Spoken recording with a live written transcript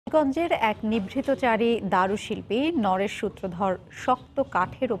গঞ্জের এক নিভৃতচারী দারুশিল্পী নরেশ সূত্রধর শক্ত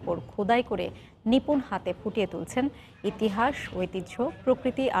কাঠের ওপর খোদাই করে নিপুণ হাতে ফুটিয়ে তুলছেন ইতিহাস, ঐতিহ্য,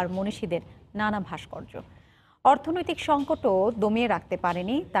 প্রকৃতি আর মনীষীদের নানা ভাস্কর্য। অর্থনৈতিক সংকটও দমিয়ে রাখতে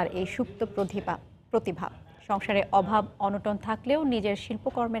পারেনি তার এই সুপ্ত প্রতিভা। সংসারে অভাব অনটন থাকলেও নিজের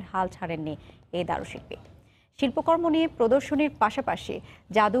শিল্পকর্মের হাল ছাড়েননি এই দারুশিল্পী। শিল্পকর্ম নিয়ে প্রদর্শনীর পাশাপাশি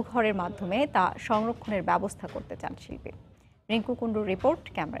জাদুঘরের মাধ্যমে তা সংরক্ষণের ব্যবস্থা করতে চান শিল্পী। রিঙ্কু কুণ্ডুর রিপোর্ট,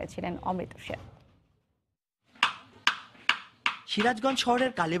 ক্যামেরায় ছিলেন অমৃত সেন। সিরাজগঞ্জ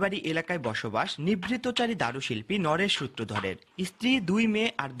শহরের কালীবাড়ি এলাকায় বসবাস নিভৃতচারী দারুশিল্পী নরেশ সূত্রধরের। স্ত্রী, 2 মেয়ে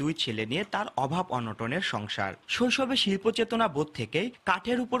আর 2 ছেলে নিয়ে তার অভাব অনটনের সংসার। শৈশবে শিল্পচেতনা বোধ থেকেই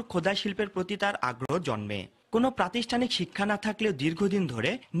কাঠের উপর খোদাই শিল্পের প্রতি তার আগ্রহ জন্মে। কোনো প্রাতিষ্ঠানিক শিক্ষা না থাকলেও দীর্ঘদিন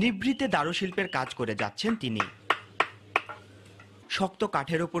ধরে নিভৃতে দারুশিল্পের কাজ করে যাচ্ছেন তিনি। শক্ত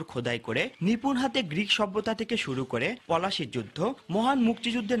কাঠের ওপর খোদাই করে নিপুণ হাতে গ্রিক সভ্যতা থেকে শুরু করে পলাশির যুদ্ধ, মহান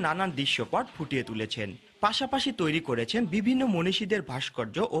মুক্তিযুদ্ধের নানান দৃশ্যপট ফুটিয়ে তুলেছেন। পাশাপাশি তৈরি করেছেন বিভিন্ন মনীষীদের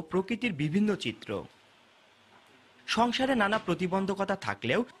ভাস্কর্য ও প্রকৃতির বিভিন্ন চিত্র। সংসারে নানা প্রতিবন্ধকতা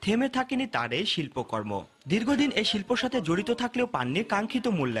থাকলেও থেমে থাকেনি তার এই শিল্পকর্ম। দীর্ঘদিন এই শিল্পের সাথে জড়িত থাকলেও পাননি কাঙ্ক্ষিত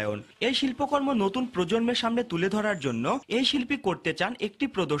মূল্যায়ন। এই শিল্পকর্ম নতুন প্রজন্মের সামনে তুলে ধরার জন্য এই শিল্পী করতে চান একটি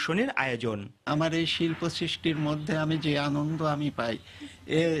প্রদর্শনীর আয়োজন। আমার এই শিল্প সৃষ্টির মধ্যে আমি যে আনন্দ আমি পাই,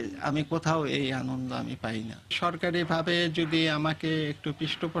 আমি কোথাও এই আনন্দ আমি পাই না। সরকারিভাবে যদি আমাকে একটু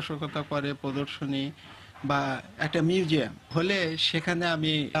পৃষ্ঠপোষকতা করে প্রদর্শনী বা একটা মিউজিয়াম হলে সেখানে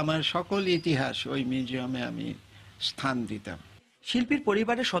আমি আমার সকল ইতিহাস ওই মিউজিয়ামে আমি স্থান দিতাম। শিল্পীর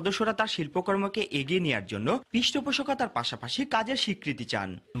পরিবারের সদস্যরা তার শিল্পকর্মকে এগিয়ে নেওয়ার জন্য পৃষ্ঠপোষকতার পাশাপাশি কাজের স্বীকৃতি চান।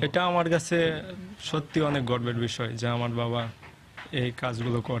 এটা আমার কাছে সত্যি অনেক গর্বের বিষয় যে আমার বাবা এই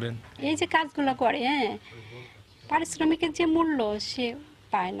কাজগুলো করেন। এই যে কাজগুলো করে, পারিশ্রমিকের যে মূল্য সে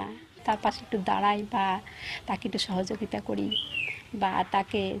পায় না। তার পাশে একটু দাঁড়াই বা তাকে একটু সহযোগিতা করি বা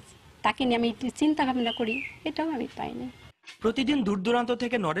তাকে নিয়ে আমি একটু চিন্তা ভাবনা করি, এটাও আমি পাইনি। প্রতিদিন দূর দূরান্ত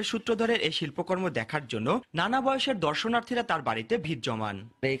থেকে নরেশ সূত্রধরের এই শিল্পকর্ম দেখার জন্য নানা বয়সের দর্শনার্থীরা তার বাড়িতে ভিড় জমান।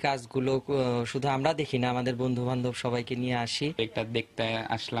 এই কাজগুলো শুধু আমরা দেখি না, আমাদের বন্ধু বান্ধব সবাইকে নিয়ে আসি। এটা দেখতে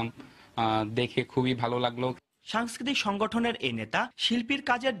আসলাম, দেখে খুবই ভালো লাগলো। সাংস্কৃতিক সংগঠনের এই নেতা শিল্পীর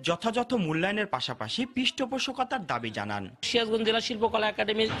কাজের যথাযথ মূল্যায়নের পাশাপাশি পৃষ্ঠপোষকতার দাবি জানান। সিরাজগঞ্জ জেলা শিল্পকলা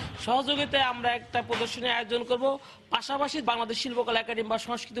একাডেমির সহযোগিতায় আমরা একটা প্রদর্শনী আয়োজন করব। পাশাপাশি বাংলাদেশ শিল্পকলা একাডেমি বা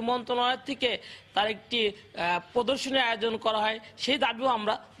সংস্কৃতি মন্ত্রণালয় থেকে তার একটি প্রদর্শনী আয়োজন করা হয়, সেই দাবিও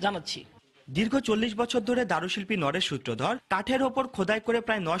আমরা জানাচ্ছি। দীর্ঘ 40 বছর ধরে দারুশিল্পী নরেশ সূত্রধর কাঠের ওপর খোদাই করে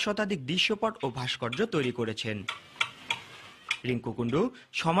প্রায় 9 শতাধিক দৃশ্যপট ও ভাস্কর্য তৈরি করেছেন। রিঙ্কু কুণ্ডু,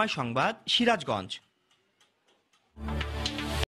 সময় সংবাদ, সিরাজগঞ্জ।